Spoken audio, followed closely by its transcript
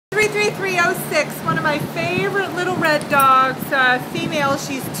306, one of my favorite little red dogs, female.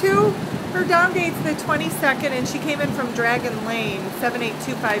 She's 2. Her down date's the 22nd, and she came in from Dragon Lane,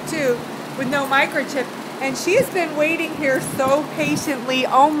 78252, with no microchip. And she has been waiting here so patiently.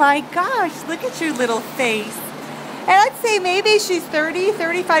 Oh my gosh, look at your little face. And I'd say maybe she's 30,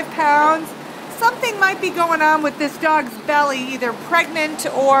 35 pounds. Something might be going on with this dog's belly, either pregnant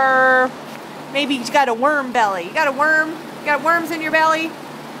or maybe she's got a worm belly. You got a worm? You got worms in your belly?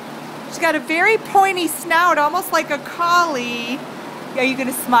 She's got a very pointy snout, almost like a collie. Are you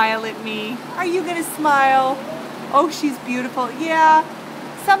gonna smile at me? Are you gonna smile? Oh, she's beautiful. Yeah,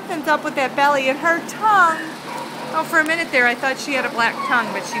 something's up with that belly and her tongue. Oh, for a minute there I thought she had a black tongue,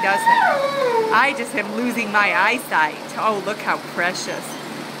 but she doesn't. I just am losing my eyesight. Oh, look how precious.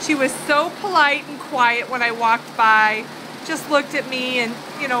 She was so polite and quiet when I walked by. Just looked at me and,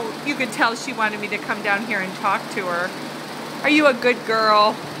 you know, you could tell she wanted me to come down here and talk to her. Are you a good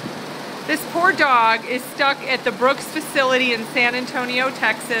girl? This poor dog is stuck at the Brooks facility in San Antonio,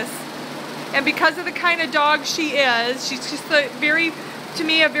 Texas. And because of the kind of dog she is, she's just a very, to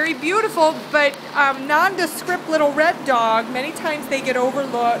me, a very beautiful but nondescript little red dog. Many times they get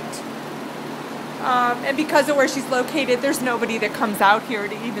overlooked. And because of where she's located, there's nobody that comes out here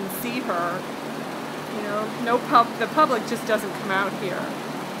to even see her. You know, the public just doesn't come out here.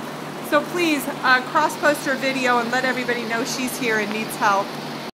 So please, cross-post her video and let everybody know she's here and needs help.